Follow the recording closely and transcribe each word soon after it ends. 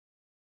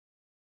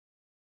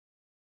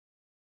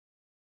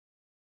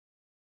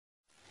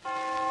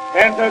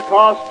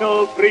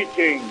Pentecostal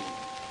preaching.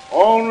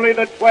 Only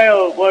the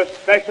 12 were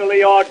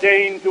specially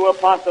ordained to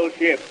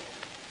apostleship,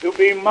 to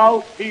be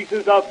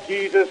mouthpieces of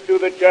Jesus to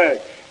the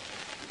church.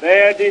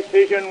 Their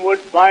decision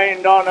would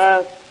bind on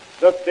earth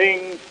the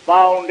things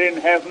bound in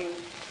heaven,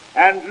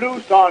 and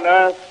loose on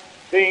earth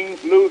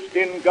things loosed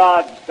in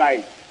God's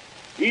sight.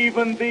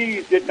 Even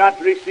these did not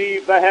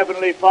receive the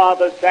Heavenly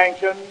Father's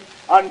sanction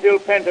until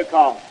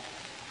Pentecost,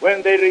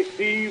 when they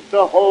received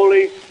the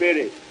Holy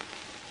Spirit.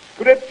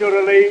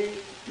 Scripturally,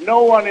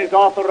 no one is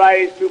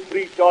authorized to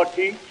preach or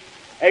teach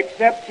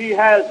except he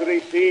has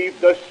received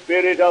the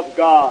Spirit of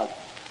God.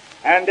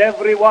 And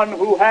everyone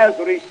who has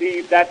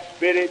received that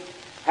Spirit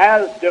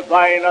has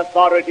divine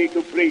authority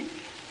to preach,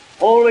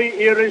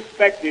 wholly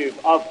irrespective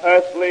of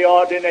earthly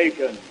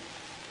ordination.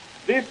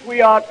 This,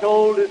 we are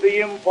told, is the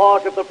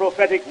import of the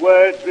prophetic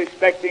words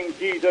respecting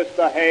Jesus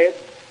the head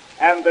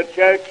and the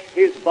church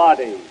his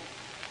body.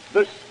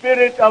 The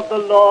Spirit of the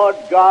Lord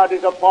God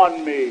is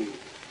upon me,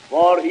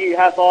 for he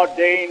hath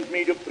ordained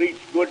me to preach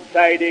good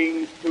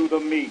tidings to the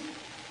meek.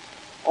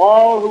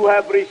 All who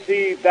have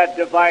received that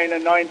divine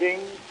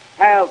anointing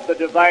have the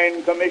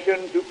divine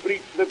commission to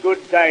preach the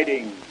good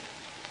tidings.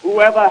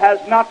 Whoever has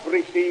not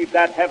received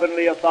that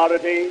heavenly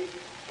authority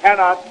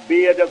cannot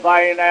be a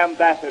divine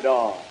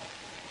ambassador.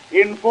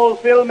 In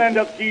fulfillment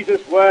of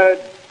Jesus'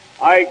 words,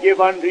 I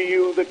give unto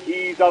you the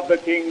keys of the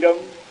kingdom,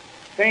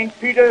 St.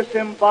 Peter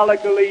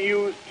symbolically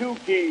used two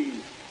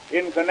keys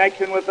in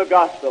connection with the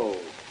gospel.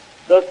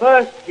 The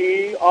first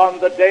key on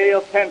the day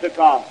of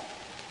Pentecost,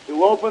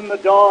 to open the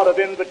door of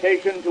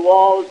invitation to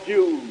all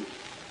Jews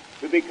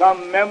to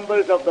become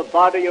members of the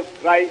body of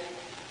Christ,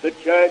 the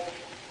church,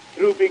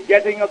 through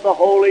begetting of the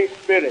Holy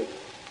Spirit.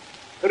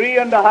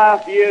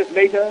 3.5 years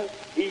later,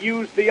 he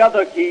used the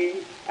other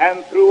key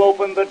and threw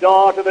open the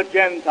door to the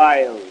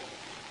Gentiles.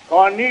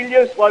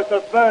 Cornelius was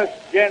the first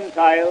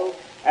Gentile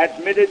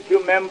admitted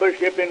to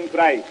membership in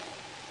Christ.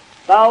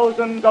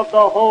 Thousands of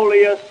the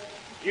holiest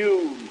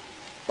Jews,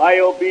 by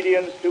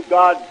obedience to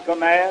God's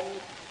command,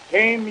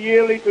 came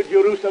yearly to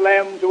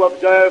Jerusalem to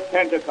observe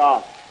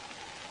Pentecost.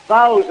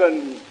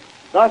 Thousands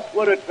thus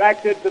were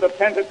attracted to the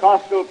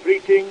Pentecostal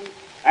preaching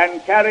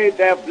and carried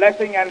their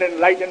blessing and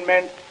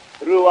enlightenment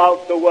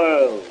throughout the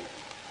world.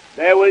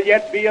 There will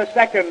yet be a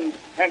second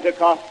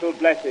Pentecostal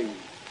blessing.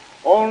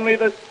 Only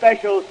the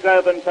special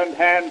servants and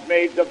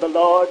handmaids of the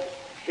Lord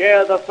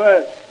share the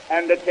first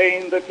and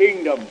attain the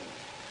kingdom.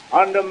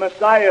 Under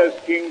Messiah's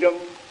kingdom,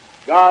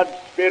 God's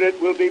Spirit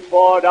will be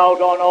poured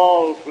out on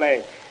all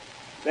flesh.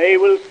 They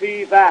will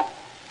see that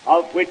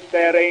of which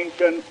their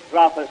ancients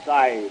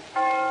prophesied.